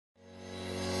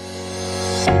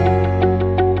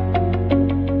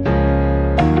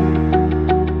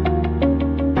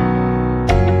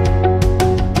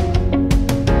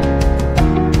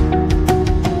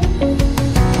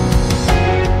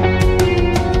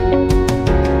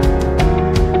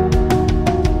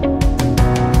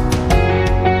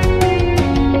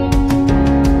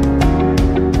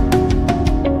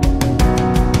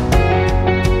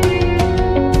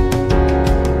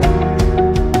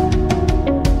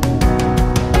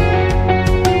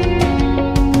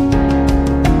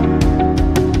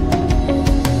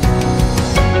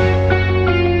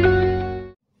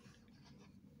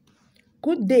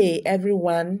Good day,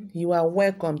 everyone. You are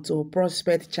welcome to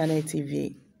Spøñd Channel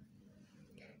TV.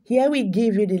 Here we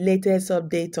give you the latest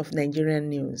update of Nigerian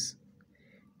news.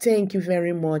 Thank you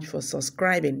very much for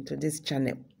subscribing to this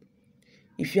channel.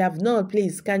 If you have not,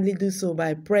 please kindly do so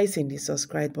by pressing the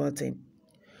subscribe button.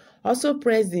 Also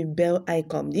press the bell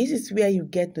icon. This is where you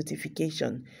get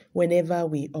notification whenever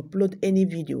we upload any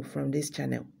video from this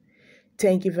channel.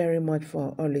 Thank you very much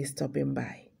for always stopping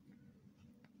by.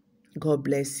 God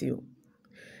bless you.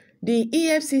 The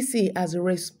Efcc has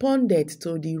responded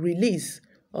to the release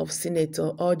of Senator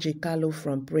Orji Kalu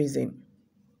from prison.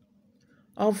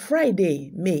 On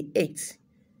Friday, May 8,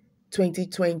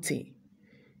 2020,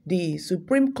 the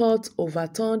Supreme Court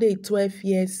overturned a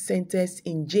 12-year sentence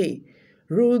in jail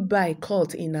ruled by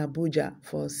court in Abuja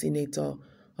for Senator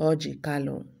Orji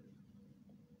Kalu.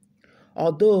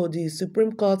 Although the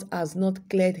Supreme Court has not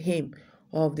cleared him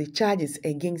of the charges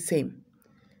against him,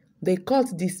 the court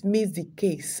dismissed the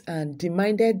case and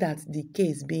demanded that the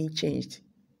case be changed.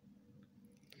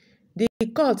 The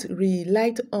court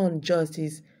relied on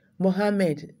Justice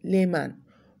Mohammed Lehman,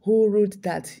 who ruled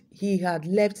that he had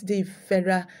left the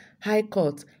Federal High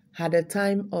Court at the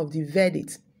time of the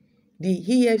verdict, the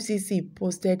Efcc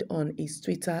posted on its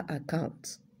Twitter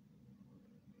account.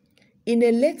 In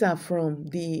a letter from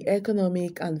the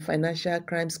Economic and Financial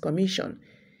Crimes Commission,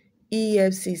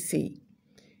 EFCC,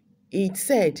 it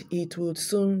said it would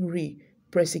soon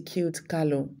re-prosecute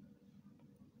Kalu.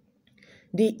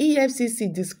 The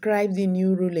EFCC described the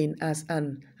new ruling as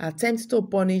an attempt to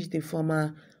punish the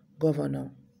former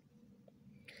governor.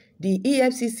 The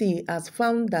EFCC has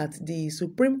found that the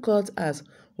Supreme Court has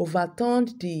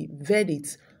overturned the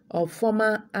verdicts of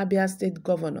former Abia State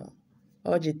Governor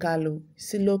Orji Kalu,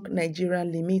 Silok Nigeria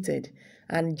Limited,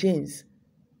 and James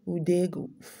Udegu,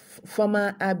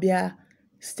 former Abia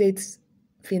State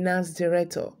Finance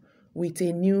Director, with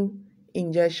a new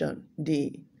injunction,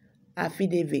 the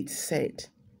affidavit said.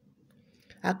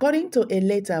 According to a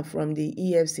letter from the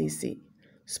EFCC,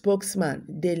 spokesman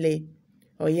Dele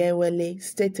Oyewole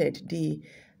stated the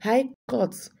High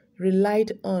Court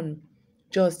relied on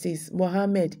Justice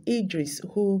Mohammed Idris,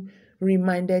 who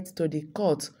remanded to the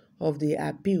Court of the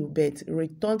Appeal but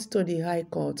returned to the High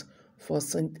Court for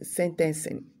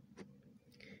sentencing.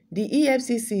 The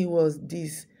EFCC was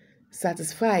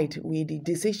dissatisfied with the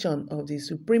decision of the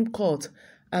Supreme Court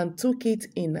and took it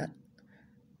in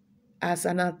as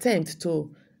an attempt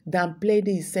to downplay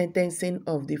the sentencing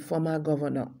of the former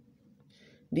governor.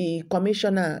 The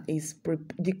commission is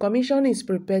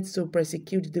prepared to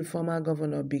prosecute the former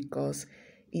governor because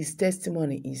his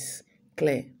testimony is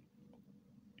clear.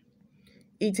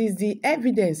 It is the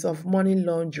evidence of money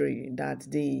laundering that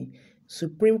the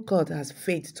Supreme Court has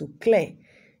failed to clear.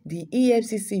 The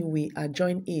EFCC will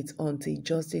adjourn it until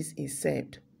justice is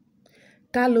served.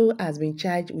 Kalu has been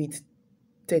charged with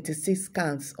 36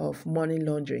 counts of money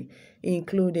laundering,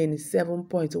 including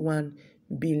 $7.1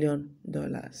 billion.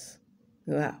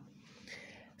 Wow.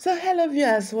 So, hello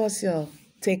viewers, what's your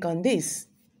take on this?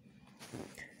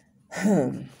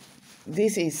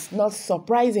 This is not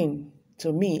surprising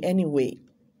to me anyway.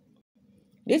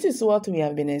 This is what we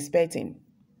have been expecting.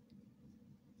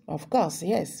 Of course,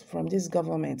 yes, from this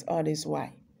government all this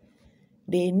while.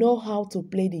 They know how to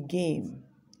play the game.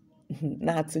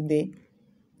 Not today.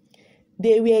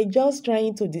 They were just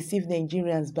trying to deceive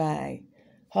Nigerians by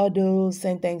hurdle,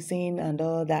 sentencing, and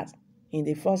all that in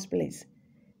the first place.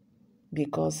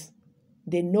 Because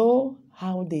they know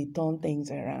how they turn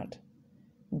things around.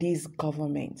 This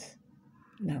government.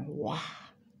 Now, wow.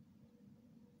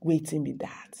 Waiting me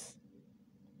that.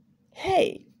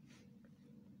 Hey.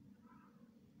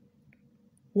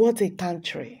 What a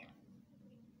country.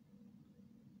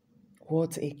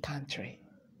 What a country.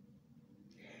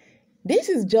 This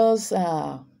is just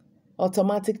an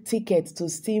automatic ticket to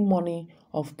steal money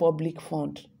of public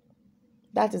fund.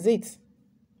 That is it.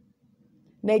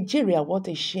 Nigeria, what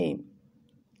a shame.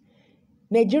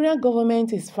 Nigerian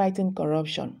government is fighting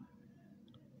corruption.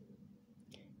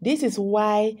 This is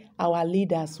why our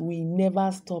leaders will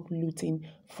never stop looting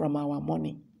from our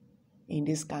money in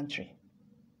this country.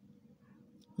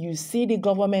 You see the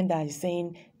government that is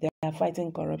saying they are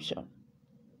fighting corruption.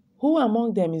 Who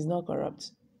among them is not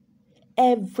corrupt?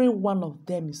 Every one of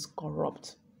them is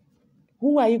corrupt.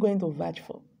 Who are you going to vouch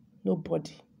for?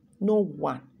 Nobody. No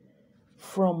one.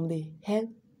 From the head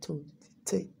to the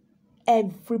tail.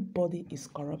 Everybody is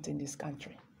corrupt in this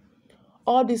country.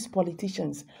 All these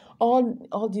politicians,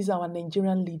 all these our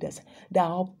Nigerian leaders, they are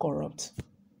all corrupt.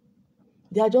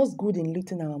 They are just good in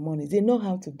looting our money. They know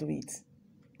how to do it.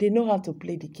 They know how to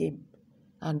play the game.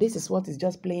 And this is what is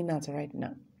just playing out right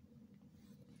now.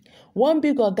 One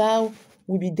big oga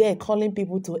will be there calling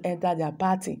people to enter their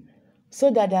party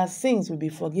so that their sins will be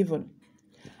forgiven.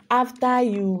 After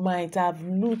you might have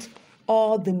looted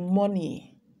all the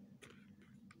money,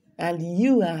 and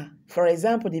you are, for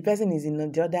example, the person is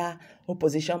in the other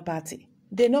opposition party.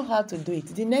 They know how to do it.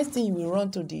 The next thing you will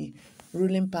run to the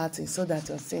ruling party so that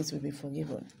your sins will be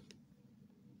forgiven.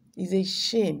 It's a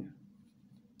shame.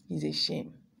 It's a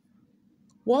shame.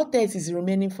 What else is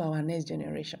remaining for our next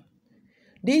generation?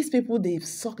 These people, they've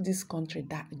sucked this country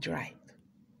that dry.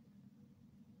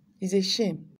 It's a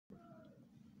shame.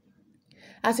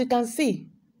 As you can see,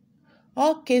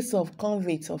 all cases of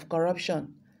convicts of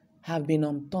corruption have been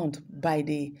unturned by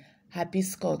the happy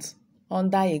Scots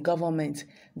under a government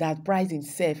that prides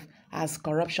itself as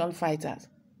corruption fighters.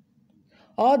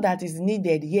 All that is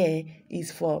needed here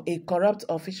is for a corrupt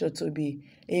official to be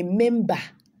a member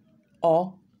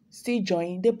or still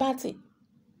join the party.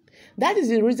 That is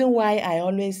the reason why I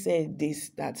always say this,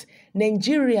 that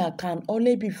Nigeria can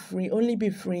only be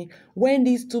free when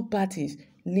these two parties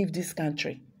leave this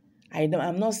country.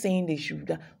 I'm not saying they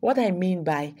should. What I mean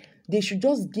by they should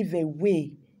just give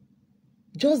way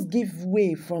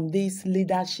from this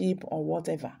leadership or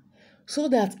whatever, so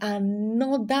that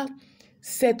another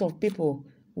set of people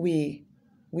will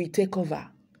take over.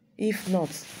 If not,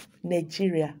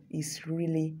 Nigeria is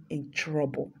really in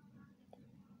trouble.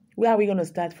 Where are we going to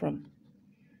start from?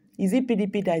 Is it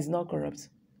PDP that is not corrupt?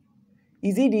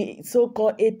 Is it the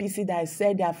so-called APC that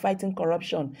said they are fighting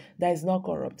corruption that is not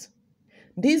corrupt?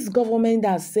 This government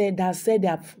that said they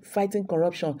are fighting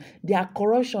corruption, their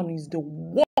corruption is the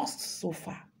worst so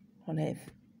far on earth.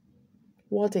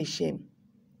 What a shame.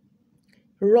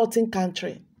 Rotten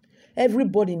country.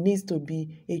 Everybody needs to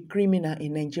be a criminal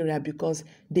in Nigeria because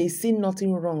they see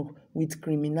nothing wrong with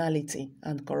criminality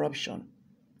and corruption.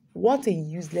 What a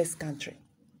useless country.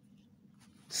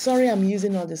 Sorry I'm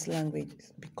using all these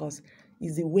languages because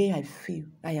it's the way I feel.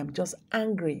 I am just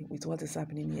angry with what is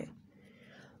happening here.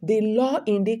 The law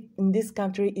in this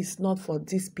country is not for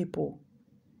these people.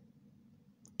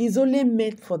 It's only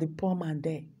made for the poor man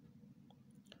there.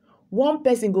 One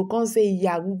person go come say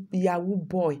Yahoo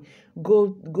boy, go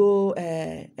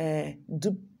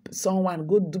dupe someone,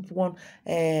 go dupe one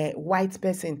white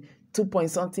person,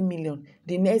 2-point-something million.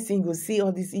 The next thing go see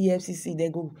all this EFCC, they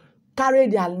go carry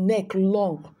their neck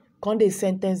long, come they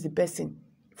sentence the person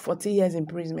 40 years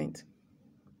imprisonment.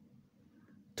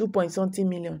 2-point-something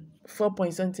million,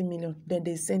 4-point-something million, then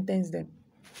they sentence them.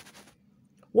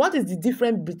 What is the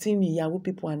difference between the Yahoo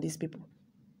people and these people?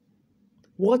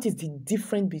 What is the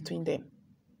difference between them?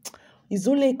 It's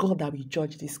only God that will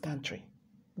judge this country.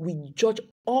 We judge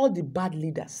all the bad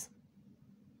leaders.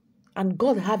 And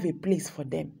God have a place for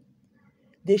them.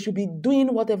 They should be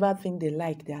doing whatever thing they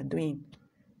like they are doing.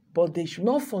 But they should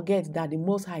not forget that the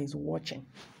Most High is watching.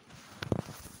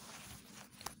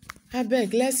 I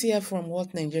beg, let's hear from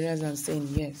what Nigerians are saying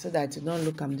here so that you don't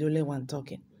look I'm the only one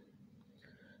talking.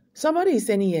 Somebody is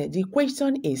saying here, the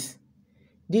question is,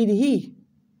 did he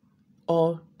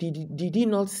or did he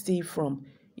not steal from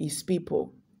his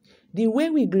people? The way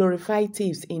we glorify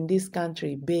thieves in this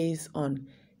country based on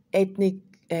ethnic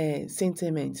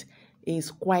sentiment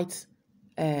is quite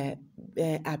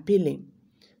appealing.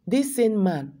 This same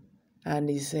man and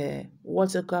his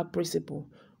water principle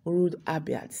ruled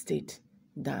Abia State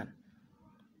down.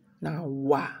 Now,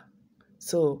 wow.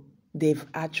 So they've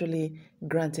actually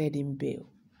granted him bail,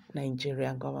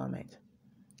 Nigerian government.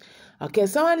 Okay,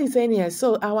 someone is saying here,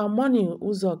 so our money,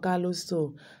 Uzo Kalu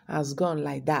stole, has gone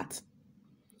like that.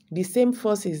 The same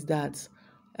forces that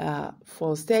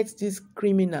for state this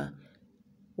criminal,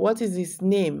 what is his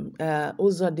name?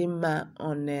 Uzo Dimma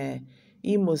on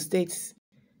Imo State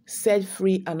set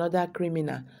free another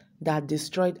criminal that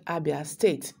destroyed Abia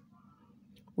State.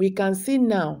 We can see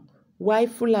now why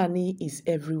Fulani is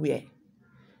everywhere.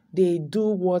 They do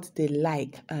what they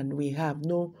like and we have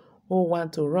no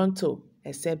one to run to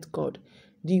except God.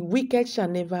 The wicked shall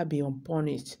never be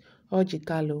unpunished. Orji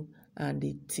Kalu and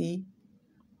the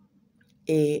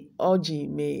Orji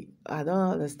may, I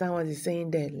don't understand what he's saying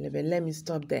there. Let me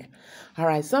stop there. All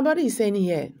right, somebody is saying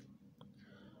here,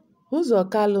 Uzo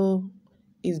Kalu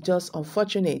is just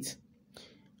unfortunate.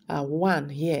 One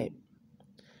here.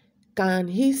 Can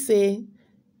he say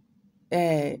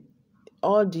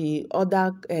all the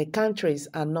other countries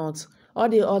are not, all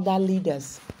the other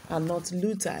leaders are not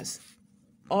looters?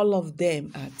 All of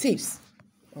them are thieves.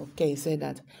 Okay, he said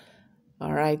that.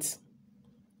 All right.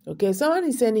 Okay, someone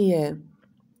is saying here,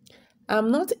 I'm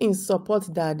not in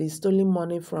support that they stole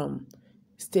money from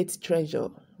state treasure.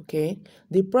 Okay,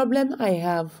 the problem I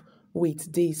have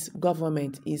with this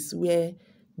government is where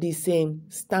the same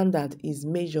standard is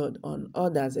measured on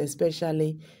others,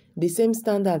 especially the same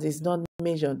standard is not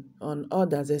measured on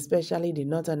others, especially the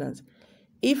Northerners.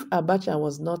 If Abacha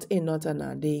was not a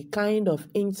Northerner, the kind of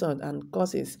insult and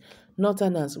curses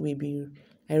Northerners will be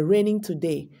raining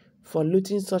today for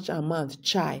looting such amount,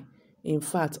 chai. In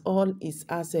fact, all his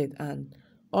assets and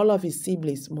all of his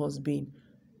siblings must be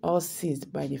all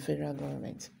seized by the federal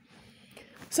government.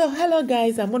 So, hello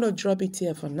guys, I'm going to drop it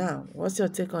here for now. What's your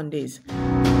take on this?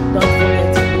 Don't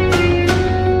forget to